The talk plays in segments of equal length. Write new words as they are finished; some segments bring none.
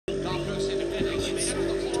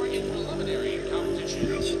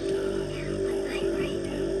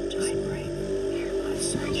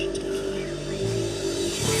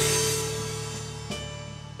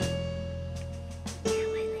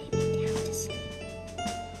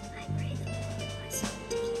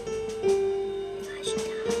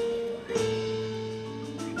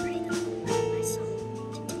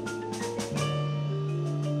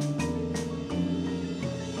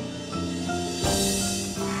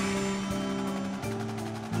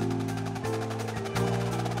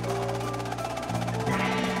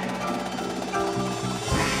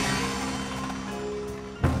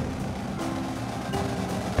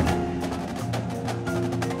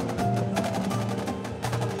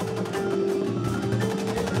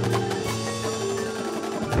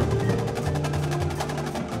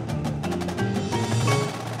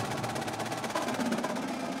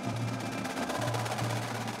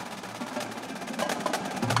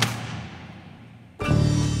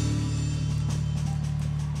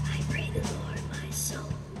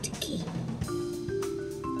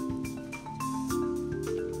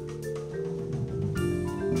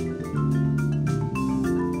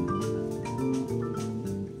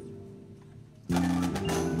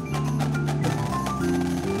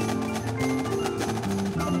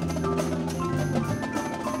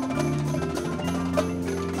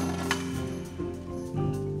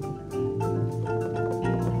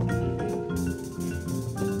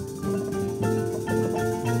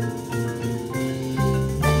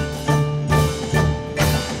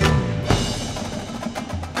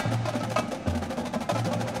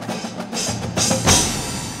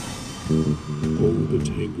the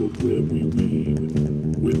tangled web we weave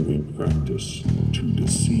when we practice to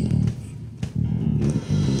deceive.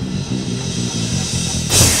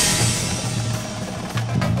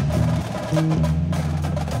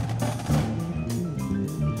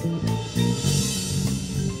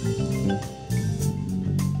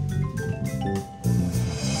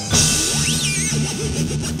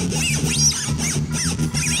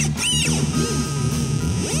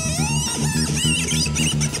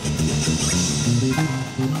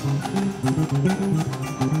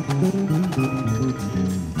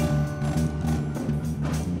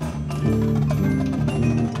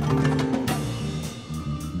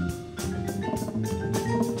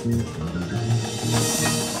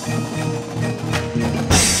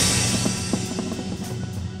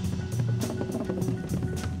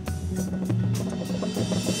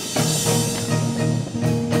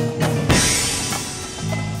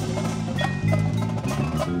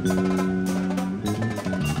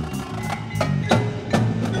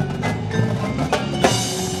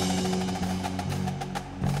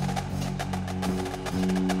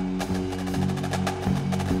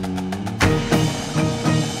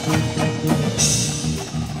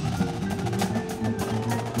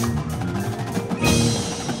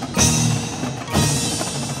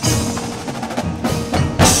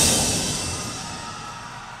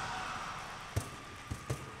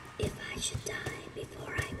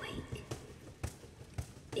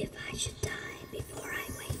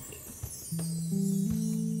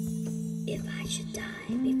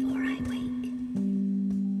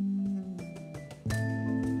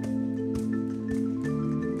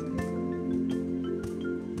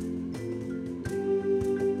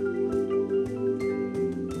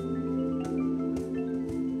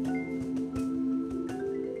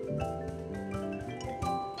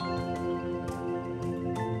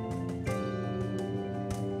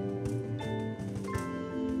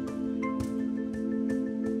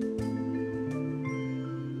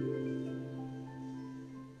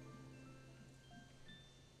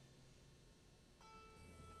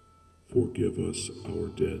 Forgive us our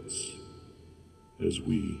debts, as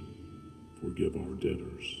we forgive our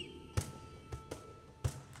debtors.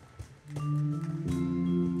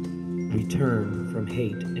 We turn from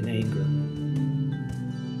hate and anger.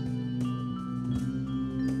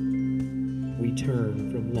 We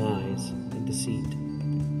turn from lies and deceit.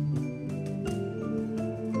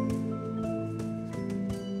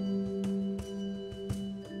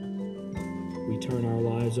 We turn our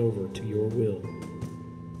lives over to your will.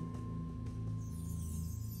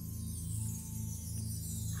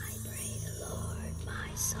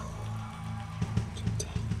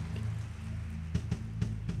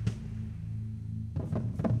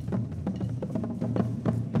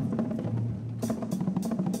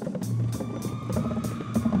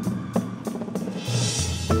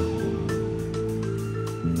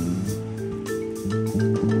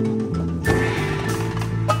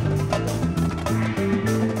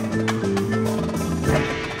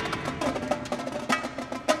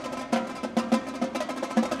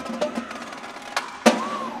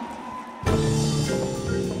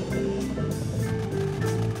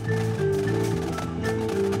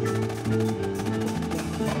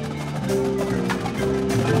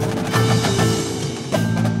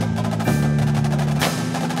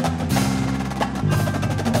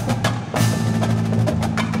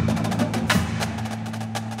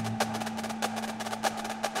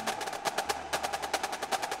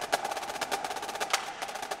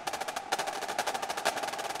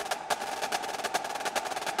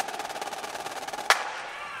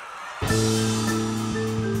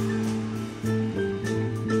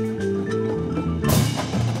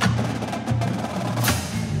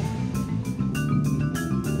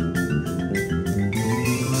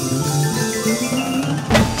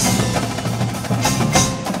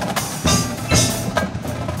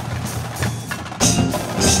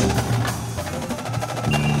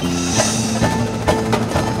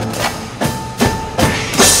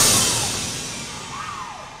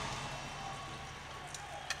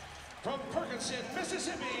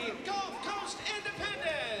 Mississippi, Gulf Coast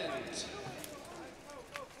Independent!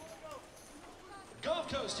 Gulf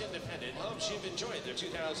Coast Independent hopes you've enjoyed their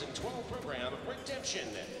 2012 program, Redemption.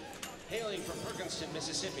 Hailing from Perkinston,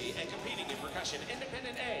 Mississippi, and competing in Percussion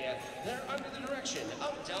Independent A, they're under the direction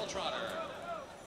of Del Trotter.